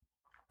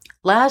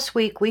Last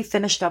week, we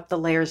finished up the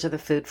layers of the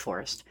food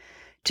forest.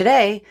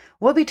 Today,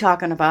 we'll be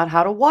talking about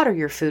how to water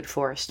your food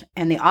forest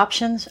and the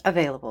options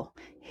available.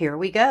 Here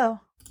we go.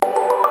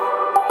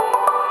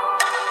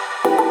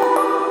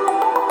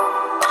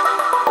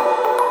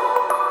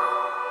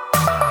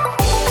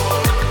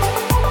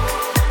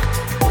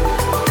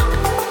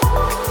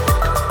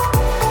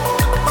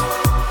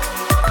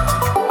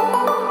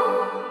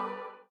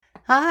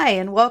 Hi,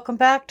 and welcome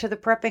back to the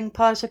Prepping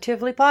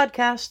Positively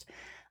podcast.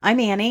 I'm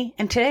Annie,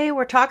 and today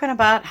we're talking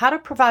about how to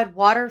provide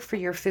water for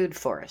your food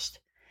forest.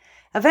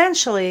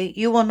 Eventually,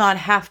 you will not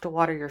have to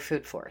water your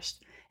food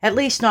forest, at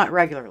least not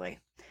regularly.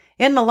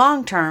 In the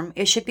long term,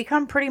 it should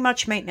become pretty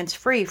much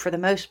maintenance-free for the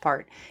most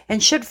part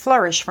and should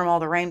flourish from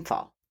all the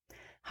rainfall.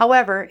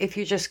 However, if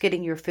you're just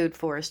getting your food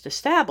forest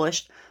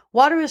established,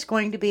 water is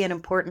going to be an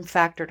important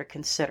factor to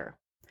consider.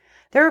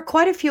 There are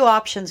quite a few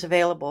options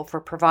available for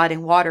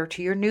providing water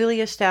to your newly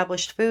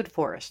established food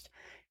forest.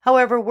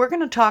 However, we're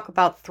going to talk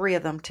about 3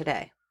 of them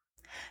today.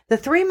 The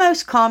 3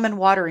 most common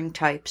watering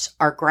types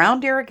are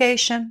ground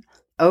irrigation,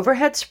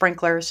 overhead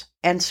sprinklers,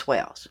 and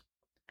swales.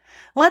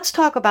 Let's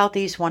talk about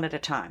these one at a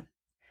time.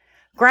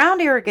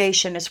 Ground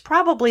irrigation is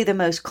probably the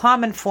most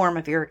common form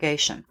of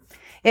irrigation.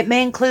 It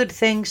may include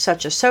things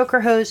such as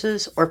soaker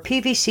hoses or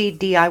PVC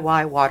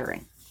DIY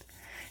watering.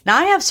 Now,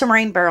 I have some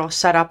rain barrels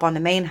set up on the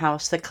main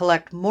house that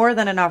collect more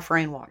than enough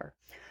rainwater.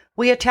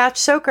 We attach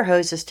soaker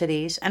hoses to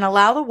these and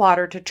allow the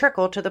water to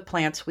trickle to the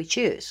plants we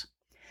choose.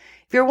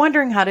 If you're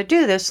wondering how to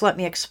do this, let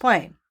me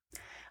explain.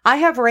 I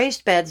have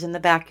raised beds in the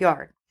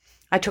backyard.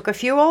 I took a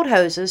few old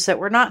hoses that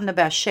were not in the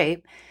best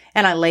shape,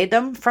 and I laid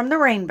them from the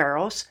rain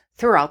barrels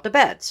throughout the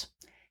beds.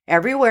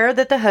 Everywhere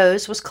that the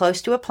hose was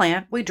close to a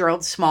plant, we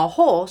drilled small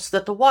holes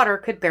that the water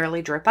could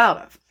barely drip out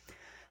of.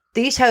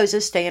 These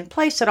hoses stay in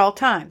place at all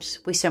times.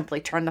 We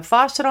simply turn the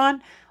faucet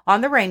on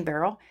the rain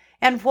barrel,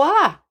 and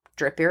voila,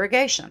 drip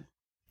irrigation.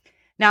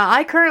 Now,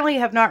 I currently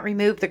have not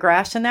removed the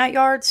grass in that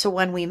yard, so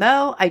when we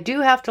mow, I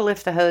do have to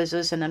lift the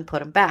hoses and then put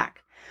them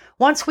back.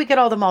 Once we get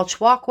all the mulch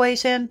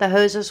walkways in, the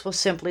hoses will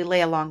simply lay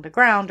along the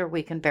ground or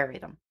we can bury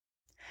them.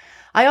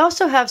 I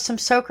also have some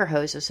soaker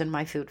hoses in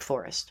my food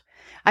forest.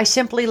 I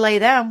simply lay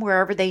them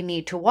wherever they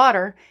need to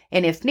water,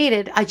 and if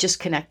needed, I just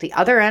connect the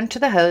other end to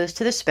the hose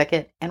to the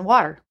spigot and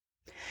water.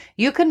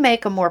 You can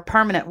make a more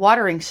permanent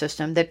watering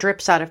system that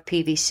drips out of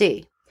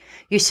PVC.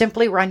 You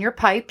simply run your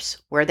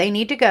pipes where they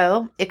need to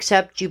go,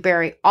 except you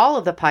bury all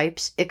of the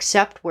pipes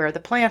except where the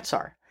plants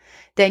are.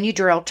 Then you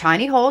drill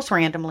tiny holes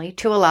randomly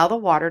to allow the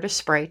water to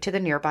spray to the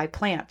nearby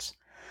plants.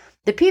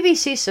 The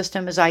PVC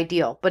system is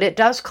ideal, but it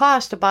does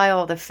cost to buy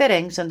all the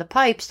fittings and the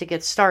pipes to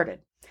get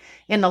started.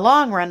 In the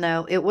long run,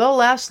 though, it will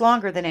last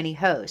longer than any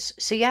hose,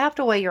 so you have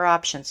to weigh your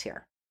options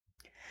here.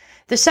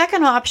 The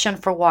second option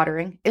for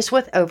watering is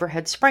with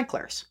overhead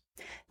sprinklers.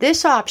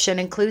 This option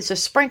includes a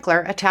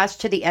sprinkler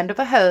attached to the end of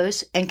a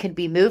hose and can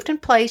be moved and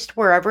placed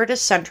wherever it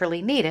is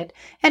centrally needed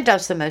and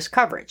does the most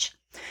coverage.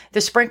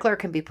 The sprinkler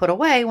can be put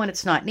away when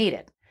it's not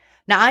needed.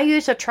 Now, I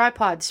use a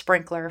tripod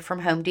sprinkler from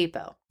Home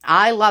Depot.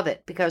 I love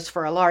it because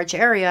for a large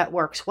area, it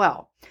works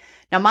well.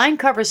 Now, mine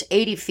covers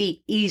 80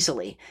 feet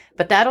easily,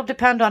 but that'll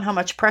depend on how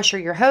much pressure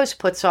your hose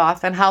puts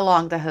off and how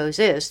long the hose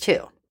is,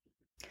 too.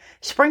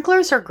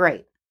 Sprinklers are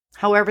great.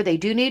 However, they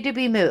do need to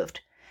be moved.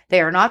 They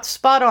are not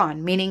spot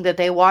on, meaning that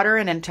they water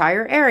an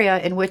entire area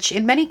in which,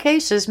 in many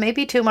cases, may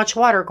be too much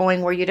water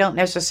going where you don't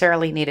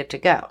necessarily need it to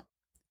go.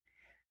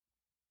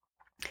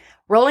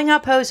 Rolling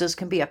up hoses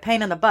can be a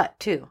pain in the butt,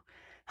 too.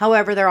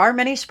 However, there are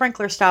many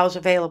sprinkler styles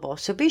available,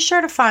 so be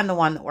sure to find the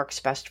one that works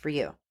best for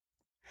you.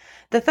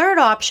 The third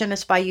option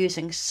is by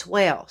using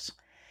swales.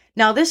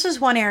 Now, this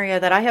is one area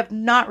that I have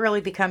not really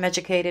become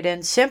educated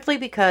in simply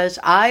because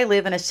I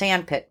live in a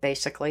sand pit,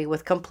 basically,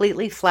 with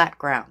completely flat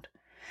ground.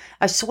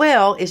 A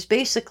swale is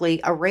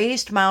basically a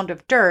raised mound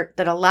of dirt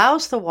that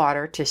allows the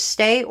water to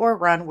stay or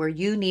run where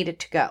you need it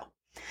to go.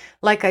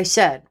 Like I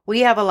said, we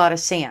have a lot of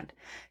sand,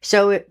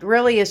 so it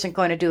really isn't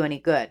going to do any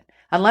good.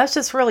 Unless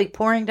it's really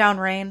pouring down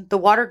rain, the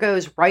water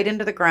goes right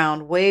into the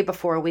ground way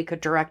before we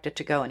could direct it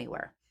to go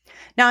anywhere.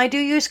 Now, I do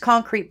use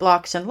concrete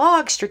blocks and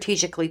logs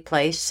strategically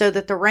placed so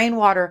that the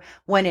rainwater,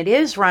 when it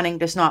is running,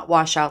 does not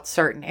wash out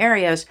certain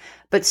areas,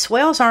 but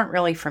swales aren't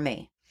really for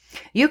me.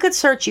 You could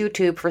search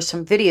YouTube for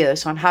some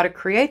videos on how to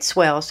create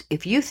swales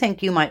if you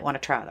think you might want to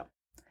try them.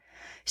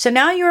 So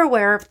now you're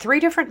aware of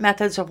 3 different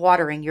methods of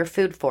watering your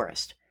food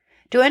forest.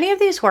 Do any of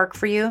these work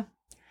for you?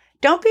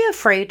 Don't be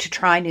afraid to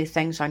try new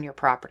things on your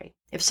property.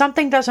 If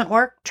something doesn't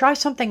work, try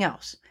something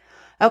else.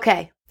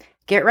 Okay,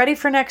 get ready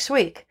for next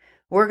week.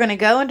 We're going to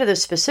go into the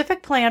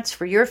specific plants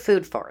for your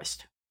food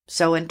forest.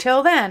 So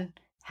until then,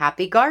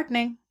 happy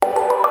gardening.